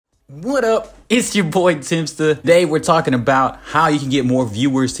What up? It's your boy Timster. Today we're talking about how you can get more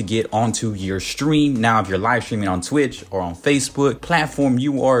viewers to get onto your stream. Now, if you're live streaming on Twitch or on Facebook, platform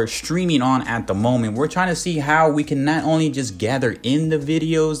you are streaming on at the moment, we're trying to see how we can not only just gather in the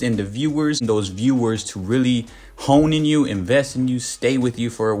videos and the viewers, those viewers to really hone in you, invest in you, stay with you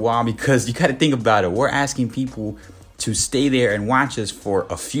for a while, because you got to think about it. We're asking people to stay there and watch us for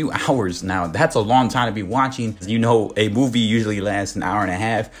a few hours. Now, that's a long time to be watching. You know, a movie usually lasts an hour and a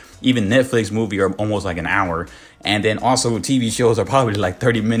half. Even Netflix movie are almost like an hour. And then also TV shows are probably like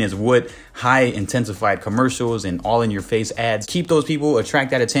 30 minutes with high intensified commercials and all in your face ads. Keep those people,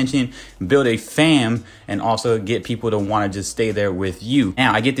 attract that attention, build a fam, and also get people to want to just stay there with you.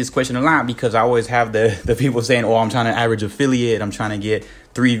 Now, I get this question a lot because I always have the people saying, oh, I'm trying to average affiliate. I'm trying to get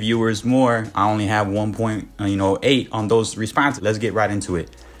 3 viewers more. I only have 1.8 on those responses. Let's get right into it.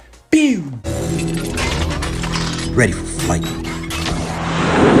 Pew! Ready for fight.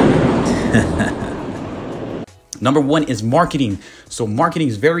 Number one is marketing. So marketing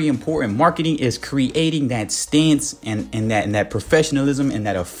is very important. Marketing is creating that stance and that professionalism and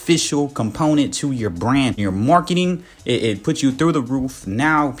that official component to your brand. Your marketing, it puts you through the roof.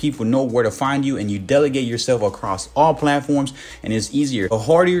 Now people know where to find you, and you delegate yourself across all platforms, and it's easier. The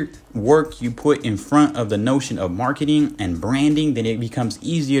harder work you put in front of the notion of marketing and branding, then it becomes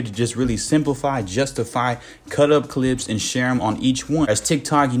easier to just really simplify, justify, cut up clips and share them on each one. As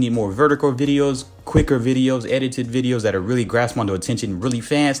TikTok, you need more vertical videos, quicker videos, edited videos that are really grasp onto attention really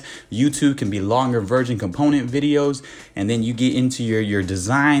fast. YouTube can be longer version component videos, and then you get into your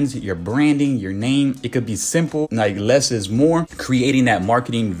designs, your branding, your name. It could be simple, like less is more. Creating that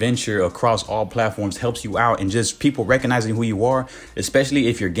marketing venture across all platforms helps you out, and just people recognizing who you are, especially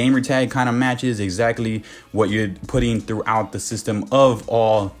if your gamer tag kind of matches exactly what you're putting throughout the system of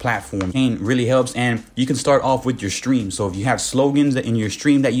all platforms. And really helps. And you can start off with your stream. So if you have slogans in your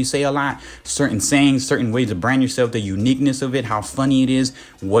stream that you say a lot, certain sayings, certain ways to brand yourself, the uniqueness of it, how funny it is,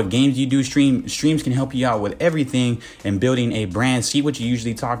 what games you do, streams can help you out with everything and building a brand. See what you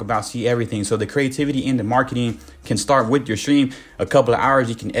usually talk about, see everything. So the creativity and the marketing can start with your stream. A couple of hours,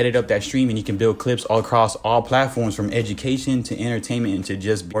 you can edit up that stream and you can build clips all across all platforms, from education to entertainment and to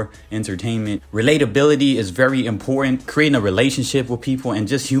just more entertainment. Relatability is very important. Creating a relationship with people and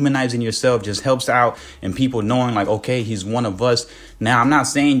just humanizing yourself just helps out, and people knowing like, okay, he's one of us. Now, I'm not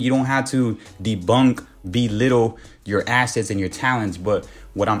saying you don't have to debunk, belittle your assets and your talents, but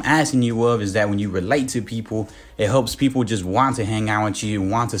what I'm asking you of is that when you relate to people, it helps people just want to hang out with you,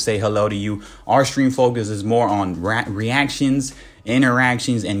 want to say hello to you. Our stream focus is more on reactions,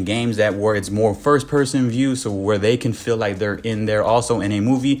 interactions, and games where it's more first person view, so where they can feel like they're in there also in a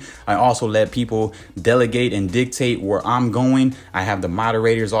movie. I also let people delegate and dictate where I'm going. I have the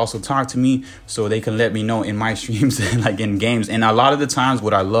moderators also talk to me so they can let me know in my streams like in games. And a lot of the times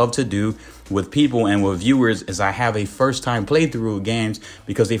what I love to do with people and with viewers is I have a first time playthrough of games,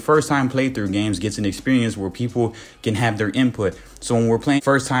 because a first time playthrough games gets an experience where people can have their input. So when we're playing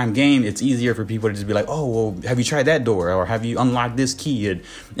first time game, it's easier for people to just be like, oh, well, have you tried that door, or have you unlocked this key?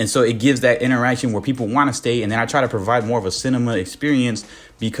 And so it gives that interaction where people want to stay. And then I try to provide more of a cinema experience,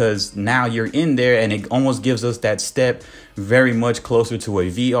 because now you're in there, and it almost gives us that step very much closer to a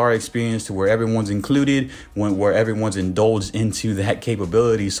VR experience, to where everyone's included, where everyone's indulged into that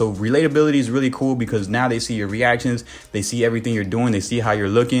capability. So relatability is really cool, because now they see your reactions, they see everything you're doing, they see how you're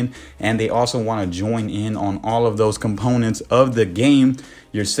looking, and they also want to join in on all of those components of the game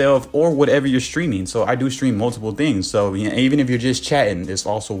yourself or whatever you're streaming. So I do stream multiple things. So even if you're just chatting, this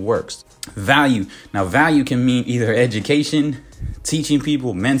also works. Value. Now, value can mean either education, teaching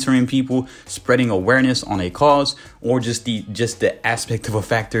people, mentoring people, spreading awareness on a cause, or just the aspect of a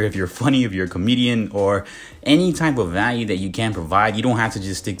factor. If you're funny, if you're a comedian, or any type of value that you can provide. You don't have to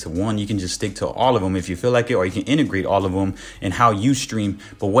just stick to one. You can just stick to all of them if you feel like it, or you can integrate all of them in how you stream.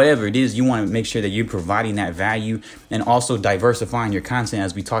 But whatever it is, you want to make sure that you're providing that value, and also diversifying your content,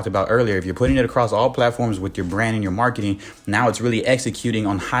 as we talked about earlier. If you're putting it across all platforms with your brand and your marketing, now it's really executing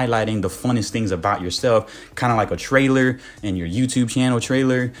on highlighting the funnest things about yourself, kind of like a trailer and your YouTube channel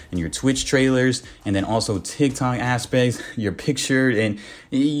trailer and your Twitch trailers, and then also TikTok aspects, your picture. And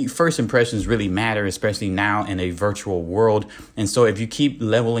first impressions really matter, especially now in a virtual world. And so if you keep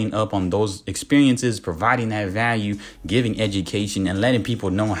leveling up on those experiences, providing that value, giving education, and letting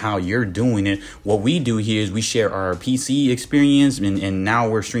people know how you're doing it. What we do here is we share our PC experience, and now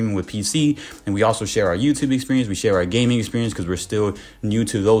we're streaming with PC, and we also share our YouTube experience. We share our gaming experience, because we're still new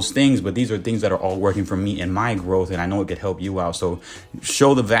to those things, but these are things that are all working for me and my growth, and I know it could help you out. So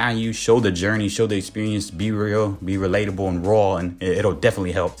show the value, show the journey, show the experience, be real, be relatable and raw, and it'll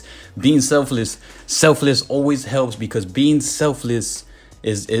definitely help. Being selfless always helps, because being selfless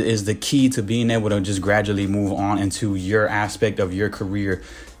is the key to being able to just gradually move on into your aspect of your career.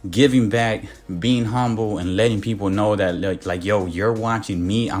 Giving back, being humble, and letting people know that like, yo, you're watching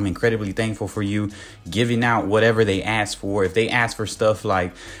me. I'm incredibly thankful for you. Giving out whatever they ask for. If they ask for stuff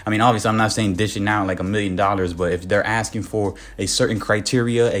like, I mean, obviously, I'm not saying dishing out like $1 million, but if they're asking for a certain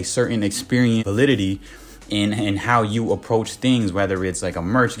criteria, a certain experience, validity in how you approach things, whether it's like a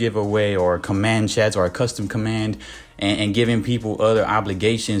merch giveaway or command chats or a custom command, and giving people other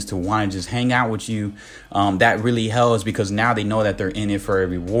obligations to want to just hang out with you, that really helps, because now they know that they're in it for a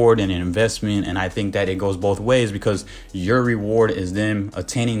reward and an investment. And I think that it goes both ways, because your reward is them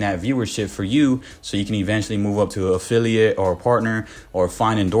attaining that viewership for you, so you can eventually move up to an affiliate or a partner or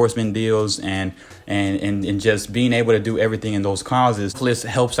find endorsement deals, and just being able to do everything in those causes. This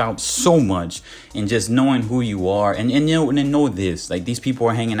helps out so much in just knowing who you are, and know this, like, these people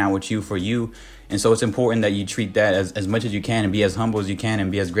are hanging out with you for you. And so it's important that you treat that as much as you can, and be as humble as you can, and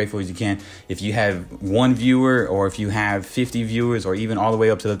be as grateful as you can. If you have 1 viewer, or if you have 50 viewers, or even all the way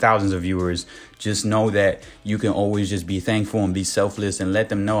up to the thousands of viewers, just know that you can always just be thankful and be selfless, and let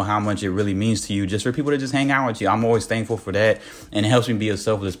them know how much it really means to you just for people to just hang out with you. I'm always thankful for that. And it helps me be a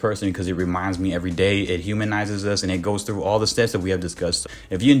selfless person, because it reminds me every day. It humanizes us, and it goes through all the steps that we have discussed.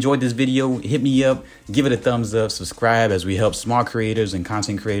 If you enjoyed this video, hit me up, give it a thumbs up, subscribe, as we help small creators and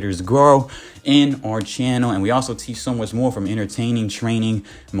content creators grow in our channel. And we also teach so much more, from entertaining, training,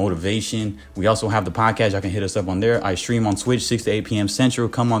 motivation. We also have the podcast. Y'all can hit us up on there. I stream on Twitch 6 to 8 p.m. Central.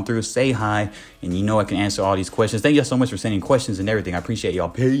 Come on through, say hi, and I can answer all these questions. Thank you so much for sending questions and everything. I appreciate y'all.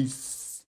 Peace.